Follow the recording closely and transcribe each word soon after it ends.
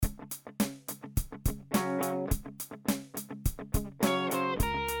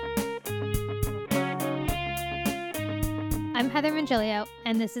I'm Heather Mangilio,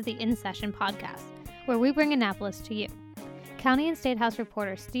 and this is the In Session podcast, where we bring Annapolis to you. County and State House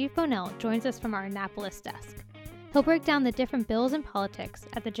reporter Steve Bonell joins us from our Annapolis desk. He'll break down the different bills and politics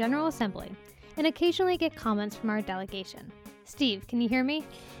at the General Assembly and occasionally get comments from our delegation. Steve, can you hear me?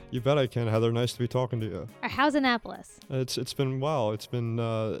 You bet I can, Heather. Nice to be talking to you. How's Annapolis? It's been well. It's been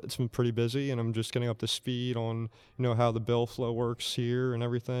pretty busy, and I'm just getting up to speed on how the bill flow works here and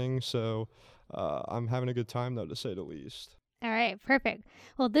everything. So I'm having a good time, though, to say the least. All right, perfect.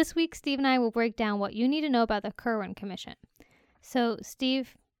 Well, this week Steve and I will break down what you need to know about the Kirwan Commission. So,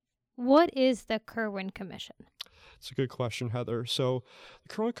 Steve, what is the Kirwan Commission? It's a good question, Heather. So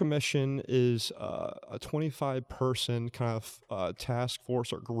the Kirwan Commission is a 25-person kind of task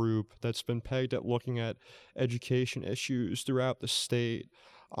force or group that's been pegged at looking at education issues throughout the state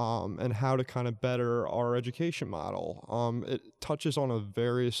and how to kind of better our education model. It touches on a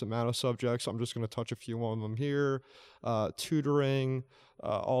various amount of subjects. I'm just going to touch a few on them here. Tutoring,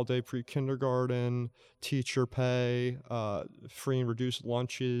 all-day pre-kindergarten, teacher pay, free and reduced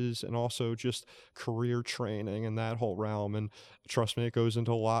lunches, and also just career training and that whole realm. And trust me, it goes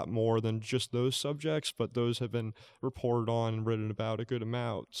into a lot more than just those subjects, but those have been reported on and written about a good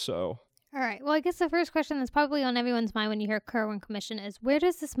amount. So. All right. Well, I guess the first question that's probably on everyone's mind when you hear Kirwan Commission is, where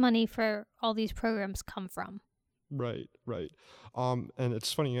does this money for all these programs come from? Right. And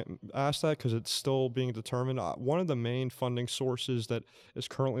it's funny you ask that because it's still being determined. One of the main funding sources that is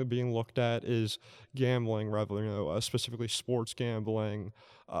currently being looked at is gambling revenue, specifically sports gambling.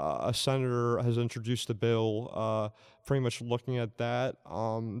 A senator has introduced a bill pretty much looking at that.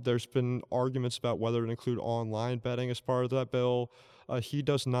 There's been arguments about whether to include online betting as part of that bill. He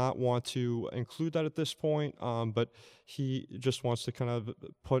does not want to include that at this point, but he just wants to kind of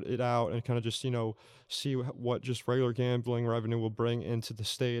put it out and kind of just, see what just regular gambling revenue will bring into the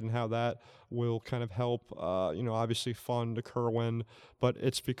state and how that will kind of help, obviously fund the Kirwan. But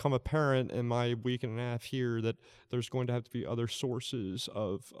it's become apparent in my week and a half here that there's going to have to be other sources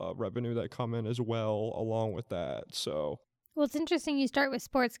of revenue that come in as well along with that. So. Well, it's interesting you start with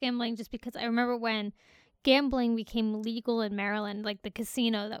sports gambling just because I remember when gambling became legal in Maryland, like the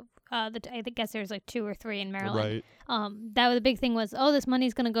casino that I guess there's like 2 or 3 in Maryland. Right. That was the big thing was, this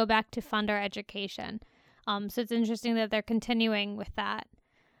money's going to go back to fund our education. So it's interesting that they're continuing with that.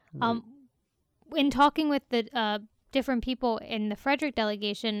 Right. In talking with the different people in the Frederick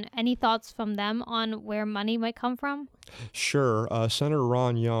delegation, any thoughts from them on where money might come from? Sure. Senator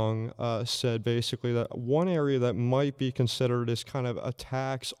Ron Young said basically that one area that might be considered is kind of a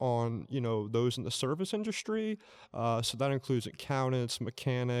tax on, those in the service industry. So that includes accountants,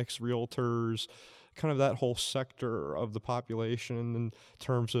 mechanics, realtors, kind of that whole sector of the population in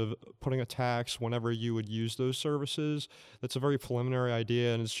terms of putting a tax whenever you would use those services. That's a very preliminary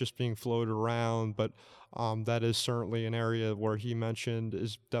idea and it's just being floated around, but that is certainly an area where he mentioned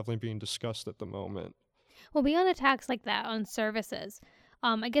is definitely being discussed at the moment. Well, beyond a tax like that on services,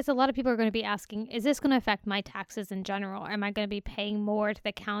 I guess a lot of people are going to be asking, is this going to affect my taxes in general? Am I going to be paying more to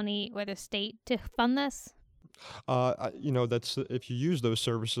the county or the state to fund this? That's if you use those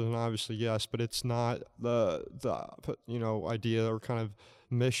services, and obviously yes, but it's not the idea or kind of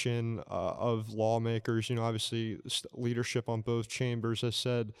mission of lawmakers. Obviously leadership on both chambers has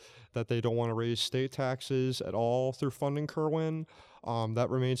said that they don't want to raise state taxes at all through funding Kirwan. That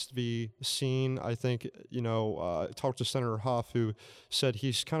remains to be seen. I think, I talked to Senator Huff, who said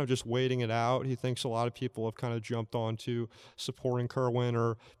he's kind of just waiting it out. He thinks a lot of people have kind of jumped onto supporting Kirwan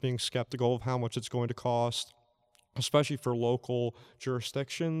or being skeptical of how much it's going to cost, especially for local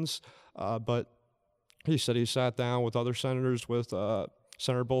jurisdictions. But he said he sat down with other senators, with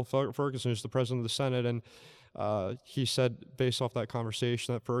Senator Bill Ferguson, who's the president of the Senate, and he said, based off that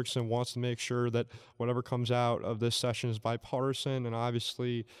conversation, that Ferguson wants to make sure that whatever comes out of this session is bipartisan and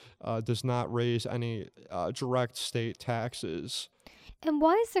obviously does not raise any direct state taxes. And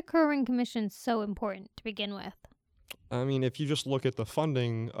why is the Kirwan Commission so important to begin with? I mean, if you just look at the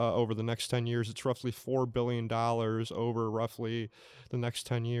funding over the next 10 years, it's roughly $4 billion over roughly the next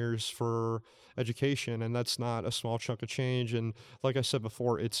 10 years for education, and that's not a small chunk of change. And like I said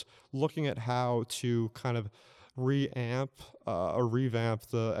before, it's looking at how to kind of revamp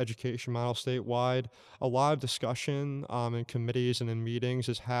the education model statewide. A lot of discussion in committees and in meetings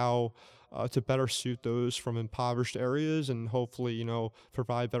is how to better suit those from impoverished areas and hopefully,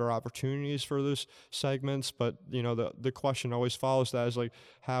 provide better opportunities for those segments. But, the question always follows that is like,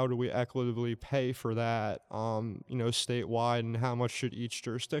 how do we equitably pay for that, statewide, and how much should each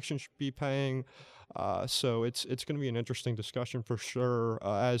jurisdiction be paying? So it's going to be an interesting discussion for sure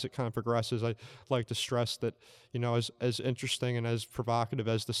as it kind of progresses. I like to stress that, as interesting and as provocative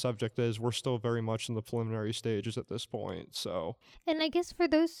as the subject is, we're still very much in the preliminary stages at this point. So, And I guess for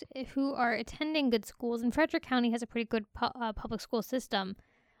those who are attending good schools, and Frederick County has a pretty good public school system,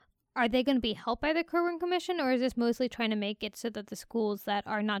 are they going to be helped by the Kerwin Commission, or is this mostly trying to make it so that the schools that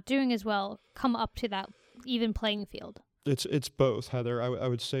are not doing as well come up to that even playing field? it's both, Heather. I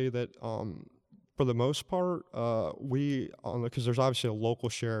would say that for the most part, because there's obviously a local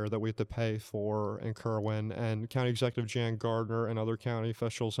share that we have to pay for in Kerwin, and County Executive Jan Gardner and other county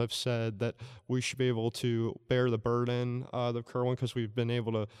officials have said that we should be able to bear the burden of Kerwin because we've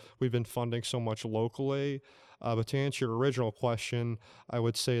been funding so much locally. But to answer your original question, I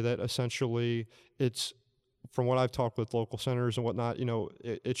would say that essentially it's, from what I've talked with local senators and whatnot,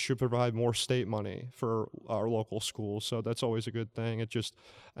 it should provide more state money for our local schools. So that's always a good thing. Just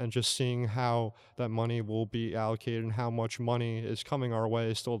seeing how that money will be allocated and how much money is coming our way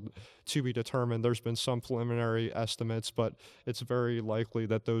is still to be determined. There's been some preliminary estimates, but it's very likely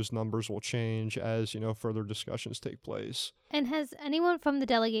that those numbers will change as, further discussions take place. And has anyone from the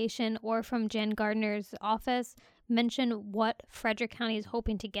delegation or from Jan Gardner's office mentioned what Frederick County is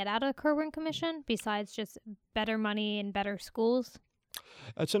hoping to get out of the Kerwin Commission besides just better money and better schools?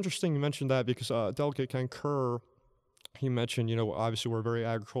 It's interesting you mentioned that because Delegate Ken Kerr, he mentioned, obviously we're a very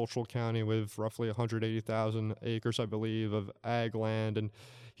agricultural county with roughly 180,000 acres, I believe, of ag land. And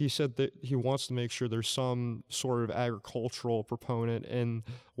he said that he wants to make sure there's some sort of agricultural proponent in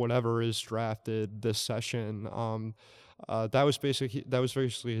whatever is drafted this session. That was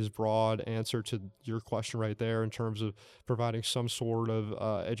basically his broad answer to your question right there in terms of providing some sort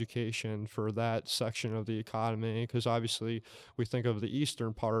of education for that section of the economy, because obviously we think of the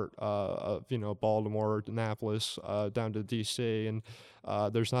eastern part of Baltimore, Annapolis, down to D.C., and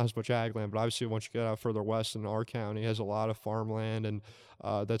there's not as much ag land, but obviously once you get out further west in our county, it has a lot of farmland, and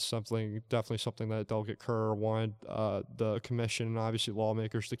that's definitely something that Delegate Kerr wanted the commission and obviously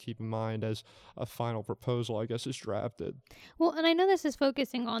lawmakers to keep in mind as a final proposal, I guess, is drafted. Well, and I know this is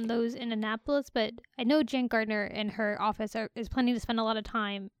focusing on those in Annapolis, but I know Jan Gardner and her office is planning to spend a lot of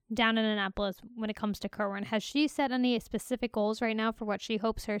time down in Annapolis when it comes to Kerwin. Has she set any specific goals right now for what she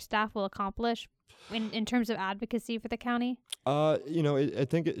hopes her staff will accomplish in terms of advocacy for the county? I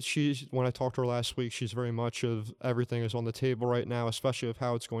think when I talked to her last week, she's very much of everything is on the table right now, especially of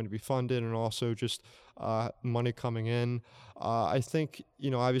how it's going to be funded and also just money coming in. I think,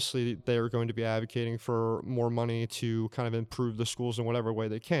 obviously they're going to be advocating for more money to kind of improve the schools in whatever way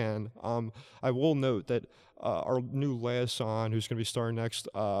they can. I will note that our new liaison, who's going to be starting next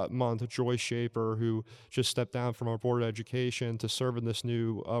month, Joy Shaper, who just stepped down from our Board of Education to serve in this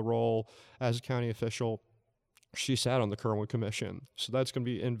new role as a county official, she sat on the Kerwin Commission. So that's going to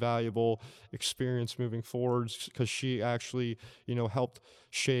be invaluable experience moving forward because she actually, helped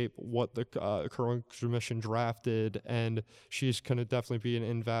shape what the Kerwin Commission drafted, and she's going to definitely be an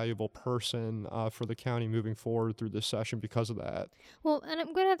invaluable person for the county moving forward through this session because of that. Well, and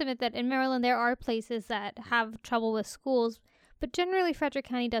I'm going to have to admit that in Maryland there are places that have trouble with schools, but generally Frederick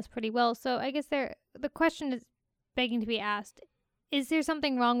County does pretty well. So I guess the question is begging to be asked. Is there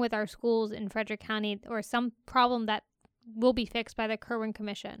something wrong with our schools in Frederick County or some problem that will be fixed by the Kerwin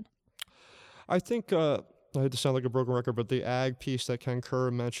Commission? I think, I hate to sound like a broken record, but the ag piece that Ken Kerr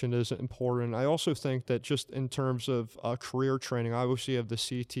mentioned is important. I also think that just in terms of career training, obviously you have the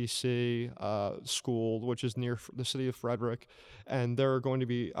CTC school, which is near the city of Frederick, and there are going to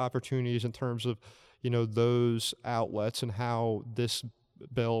be opportunities in terms of, those outlets and how this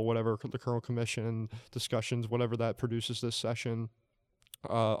bill, whatever the Kerwin Commission discussions, whatever that produces this session,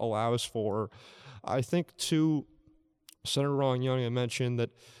 allows for. I think, too, Senator Ron Young mentioned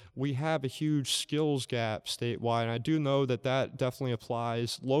that we have a huge skills gap statewide, and I do know that definitely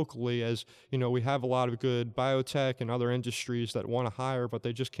applies locally as, we have a lot of good biotech and other industries that want to hire, but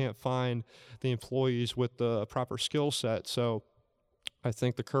they just can't find the employees with the proper skill set. So I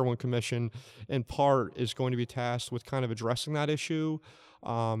think the Kerwin Commission, in part, is going to be tasked with kind of addressing that issue,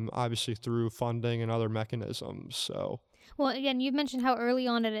 obviously through funding and other mechanisms. So. Well, again, you mentioned how early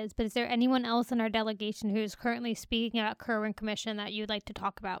on it is, but is there anyone else in our delegation who's currently speaking about Kerwin Commission that you'd like to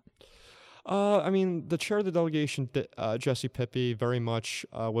talk about? The chair of the delegation, Jesse Pippy, very much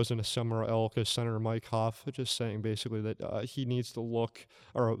was in a similar ilk as Senator Mike Huff, just saying basically that he needs to look,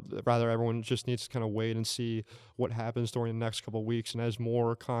 or rather everyone just needs to kind of wait and see what happens during the next couple of weeks, and as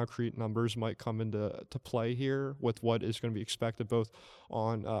more concrete numbers might come into play here with what is going to be expected both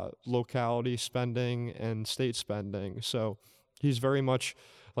on locality spending and state spending. So he's very much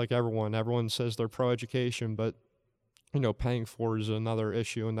like everyone. Everyone says they're pro-education, but paying for is another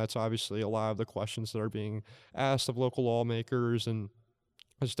issue, and that's obviously a lot of the questions that are being asked of local lawmakers, and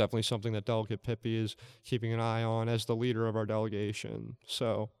it's definitely something that Delegate Pippy is keeping an eye on as the leader of our delegation.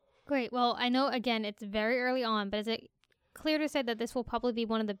 So Great. Well, I know, again, it's very early on, but is it clear to say that this will probably be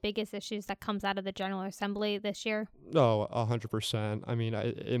one of the biggest issues that comes out of the General Assembly this year? no, 100%. I mean,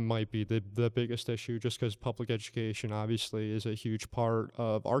 it might be the biggest issue just because public education obviously is a huge part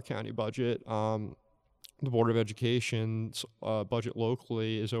of our county budget. The Board of Education's budget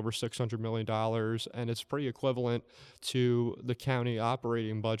locally is over $600 million, and it's pretty equivalent to the county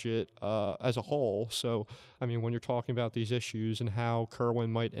operating budget as a whole. So, I mean, when you're talking about these issues and how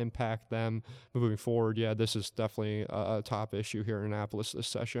Kerwin might impact them moving forward, yeah, this is definitely a top issue here in Annapolis this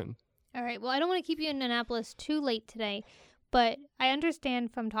session. All right. Well, I don't want to keep you in Annapolis too late today, but I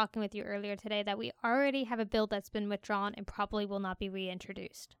understand from talking with you earlier today that we already have a bill that's been withdrawn and probably will not be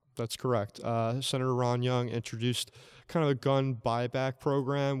reintroduced. That's correct. Senator Ron Young introduced kind of a gun buyback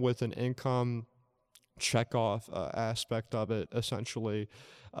program with an income checkoff aspect of it, essentially.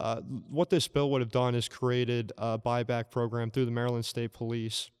 What this bill would have done is created a buyback program through the Maryland State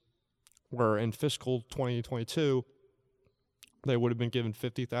Police, where in fiscal 2022, they would have been given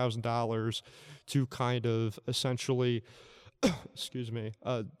 $50,000 to kind of essentially,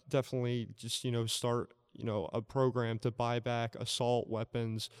 definitely just, start a program to buy back assault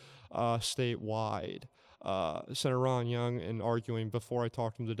weapons statewide. Senator Ron Young, in arguing before I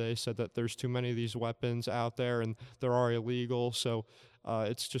talked to him today, said that there's too many of these weapons out there and they are illegal. So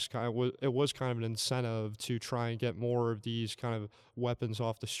it's just it was kind of an incentive to try and get more of these kind of weapons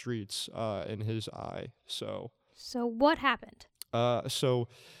off the streets in his eye. So what happened? So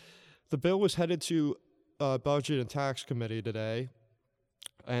the bill was headed to Budget and Tax Committee today.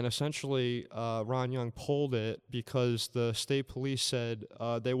 And essentially, Ron Young pulled it because the state police said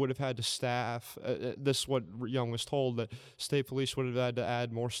they would have had to staff. This is what Young was told, that state police would have had to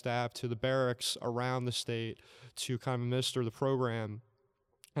add more staff to the barracks around the state to kind of administer the program.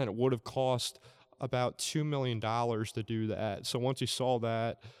 And it would have cost about $2 million to do that. So once he saw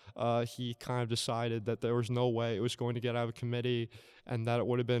that, he kind of decided that there was no way it was going to get out of committee and that it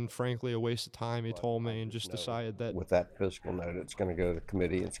would have been, frankly, a waste of time, he told me, and just decided that with that fiscal note, it's going to go to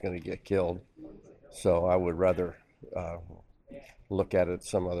committee, it's going to get killed. So I would rather look at it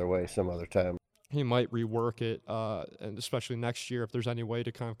some other way, some other time. He might rework it, and especially next year if there's any way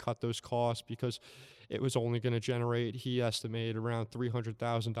to kind of cut those costs, because it was only going to generate, he estimated, around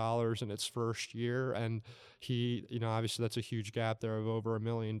 $300,000 in its first year. And he, obviously that's a huge gap there of over $1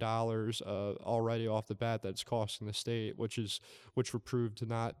 million already off the bat that's costing the state, which would prove to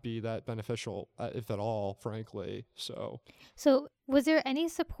not be that beneficial, if at all, frankly. So was there any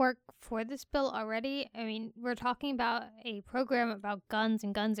support for this bill already? I mean, we're talking about a program about guns,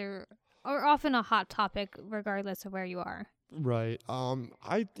 and guns are often a hot topic regardless of where you are. Right.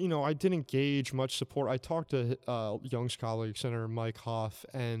 I didn't gauge much support. I talked to Young's colleague, Senator Mike Huff,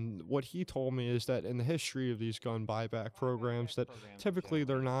 and what he told me is that in the history of these gun buyback programs, that typically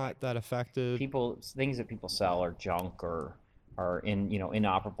they're not that effective. Things that people sell are junk or are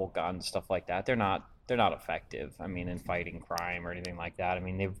inoperable guns, stuff like that. They're not effective. I mean, in fighting crime or anything like that. I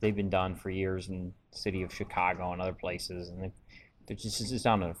mean, they've been done for years in the city of Chicago and other places, and it's just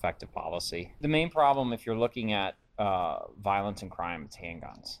not an effective policy. The main problem, if you're looking at violence and crime, it's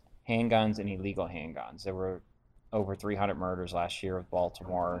handguns and illegal handguns. There were over 300 murders last year with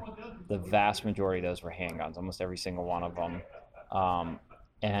Baltimore. The vast majority of those were handguns, almost every single one of them.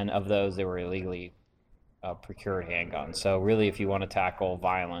 And of those, they were illegally procured handguns. So really, if you want to tackle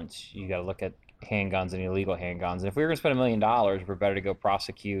violence, you got to look at handguns and illegal handguns. And if we were going to spend $1 million, we're better to go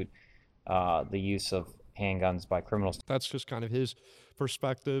prosecute the use of handguns by criminals. That's just kind of his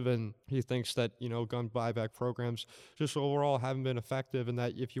perspective, and he thinks that gun buyback programs just overall haven't been effective, and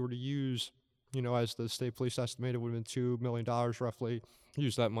that if you were to use, as the state police estimated would have been $2 million roughly,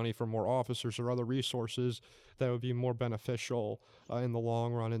 use that money for more officers or other resources, that would be more beneficial in the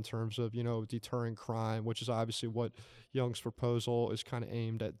long run in terms of deterring crime, which is obviously what Young's proposal is kind of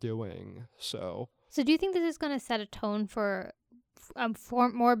aimed at doing. So do you think this is going to set a tone for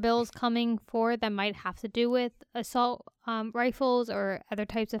more bills coming forward that might have to do with assault rifles or other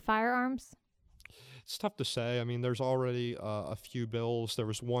types of firearms? It's tough to say. I mean, there's already a few bills. There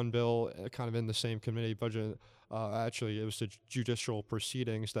was one bill kind of in the same committee budget. Actually, it was the judicial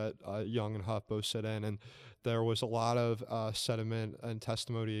proceedings that Young and Huff both sit in, and there was a lot of sentiment and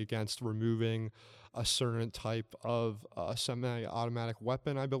testimony against removing a certain type of semi-automatic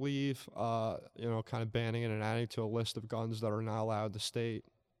weapon, I believe, kind of banning it and adding to a list of guns that are not allowed in the state.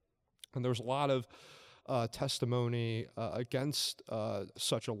 And there was a lot of testimony against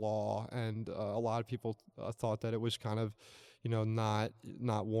such a law, and a lot of people thought that it was kind of, not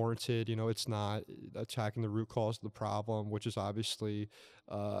warranted. It's not attacking the root cause of the problem, which is obviously,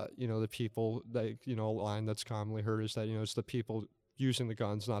 the people that, a line that's commonly heard is that, it's the people using the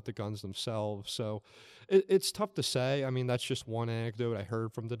guns, not the guns themselves. So it's tough to say. I mean, that's just one anecdote I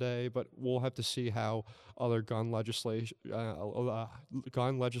heard from today, but we'll have to see how other gun legislation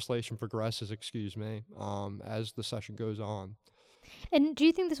progresses, as the session goes on. And do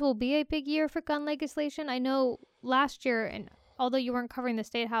you think this will be a big year for gun legislation? I know last year, and although you weren't covering the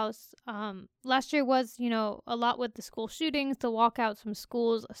State House, last year was, a lot with the school shootings, the walkouts from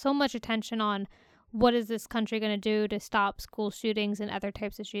schools, so much attention on what is this country going to do to stop school shootings and other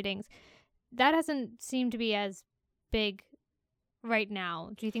types of shootings. That hasn't seemed to be as big right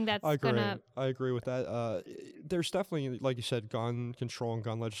now. Do you think that's going to... I agree with that. There's definitely, like you said, gun control and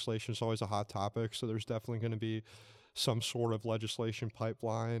gun legislation is always a hot topic, so there's definitely going to be some sort of legislation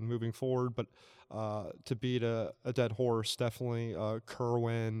pipeline moving forward. But to beat a dead horse, definitely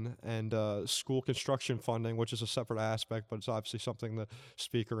Kerwin and school construction funding, which is a separate aspect, but it's obviously something the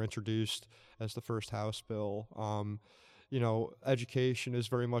Speaker introduced as the first House bill. Education is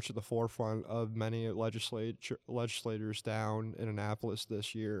very much at the forefront of many legislators down in Annapolis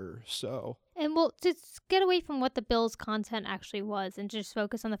this year. So, and we'll just get away from what the bill's content actually was and just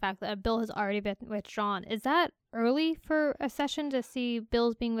focus on the fact that a bill has already been withdrawn. Is that early for a session to see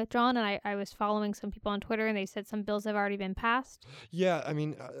bills being withdrawn? And I was following some people on Twitter, and they said some bills have already been passed. Yeah, I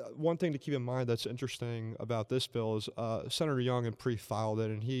mean, one thing to keep in mind that's interesting about this bill is Senator Young had pre-filed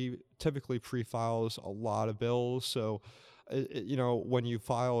it, and he typically pre-files a lot of bills. So, when you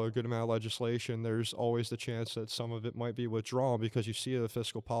file a good amount of legislation, there's always the chance that some of it might be withdrawn because you see the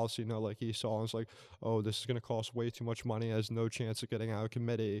fiscal policy note like he saw, and it's like, oh, this is going to cost way too much money, has no chance of getting out of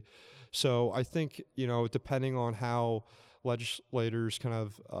committee. So I think, depending on how legislators kind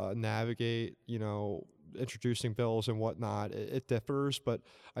of navigate, introducing bills and whatnot, it differs. But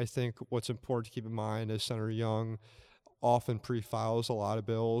I think what's important to keep in mind is Senator Young often pre-files a lot of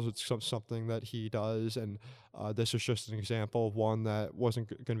bills. It's something that he does, and this is just an example of one that wasn't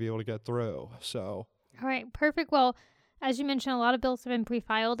going to be able to get through. So, all right, perfect. Well, as you mentioned, a lot of bills have been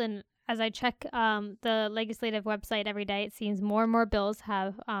pre-filed, and as I check the legislative website every day, it seems more and more bills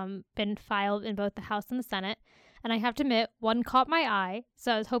have been filed in both the House and the Senate. And I have to admit, one caught my eye,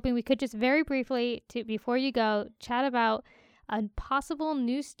 so I was hoping we could just very briefly, before you go, chat about a possible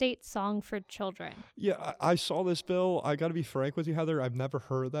new state song for children. Yeah, I saw this bill. I got to be frank with you, Heather. I've never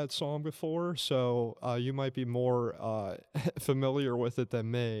heard that song before, so you might be more familiar with it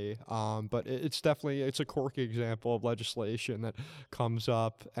than me. But it's definitely a quirky example of legislation that comes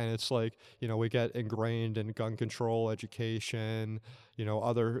up, and it's like, we get ingrained in gun control, education,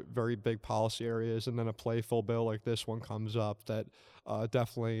 other very big policy areas, and then a playful bill like this one comes up that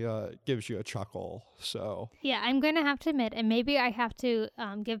definitely gives you a chuckle. So yeah, I'm going to have to admit, and maybe I have to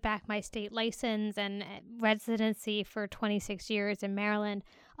give back my state license and residency for 26 years in Maryland.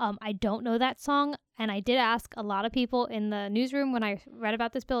 I don't know that song, and I did ask a lot of people in the newsroom when I read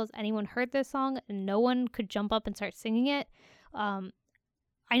about this bill, has anyone heard this song? And no one could jump up and start singing it.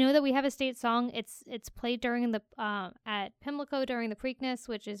 I know that we have a state song. It's played during the at Pimlico during the Preakness,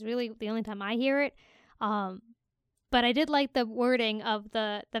 which is really the only time I hear it. But I did like the wording of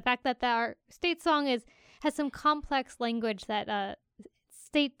the fact that our state song has some complex language that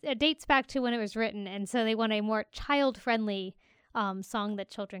dates back to when it was written, and so they want a more child-friendly song that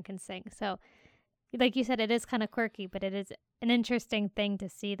children can sing. So, like you said, it is kind of quirky, but it is an interesting thing to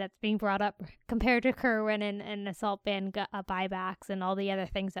see that's being brought up compared to Kerwin and assault ban buybacks and all the other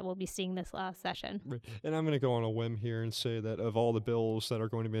things that we'll be seeing this last session. Right. And I'm going to go on a whim here and say that of all the bills that are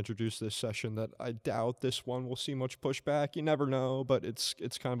going to be introduced this session, that I doubt this one will see much pushback. You never know, but it's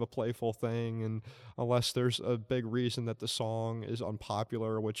kind of a playful thing. And unless there's a big reason that the song is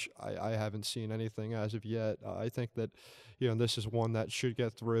unpopular, which I haven't seen anything as of yet, I think that, this is one that should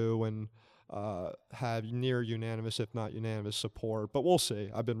get through and have near unanimous, if not unanimous, support. But we'll see.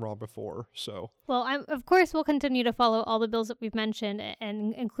 I've been wrong before, so. Well, of course, we'll continue to follow all the bills that we've mentioned,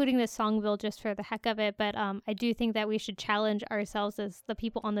 and including this song bill just for the heck of it. But I do think that we should challenge ourselves as the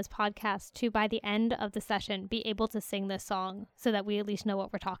people on this podcast to, by the end of the session, be able to sing this song so that we at least know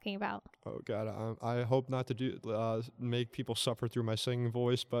what we're talking about. Oh, God. I hope not to make people suffer through my singing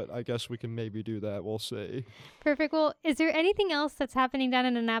voice, but I guess we can maybe do that. We'll see. Perfect. Well, is there anything else that's happening down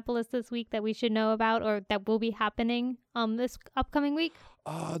in Annapolis this week that we should know about or that will be happening? this upcoming week?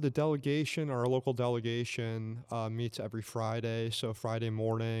 The delegation, our local delegation, meets every Friday. So Friday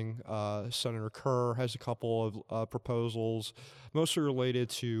morning, Senator Kerr has a couple of proposals, mostly related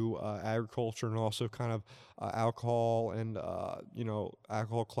to agriculture and also kind of alcohol and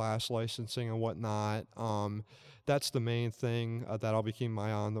alcohol class licensing and whatnot. That's the main thing that I'll be keeping my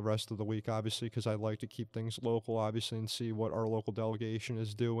eye on the rest of the week, obviously, because I'd like to keep things local, obviously, and see what our local delegation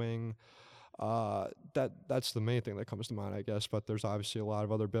is doing. That's the main thing that comes to mind, I guess. But there's obviously a lot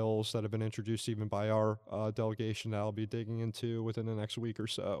of other bills that have been introduced even by our delegation that I'll be digging into within the next week or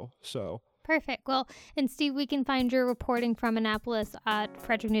so. Perfect. Well, and Steve, we can find your reporting from Annapolis at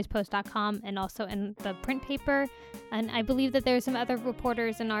fredericknewspost.com and also in the print paper. And I believe that there's some other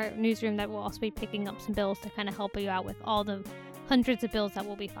reporters in our newsroom that will also be picking up some bills to kind of help you out with all the hundreds of bills that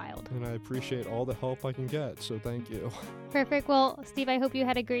will be filed. And I appreciate all the help I can get, so thank you. Perfect. Well, Steve, I hope you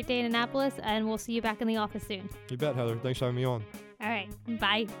had a great day in Annapolis, and we'll see you back in the office soon. You bet, Heather. Thanks for having me on. All right.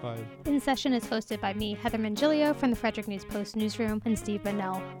 Bye. Bye. In Session is hosted by me, Heather Mangilio from the Frederick News Post newsroom, and Steve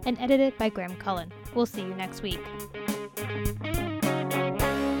Bunnell, and edited by Graham Cullen. We'll see you next week.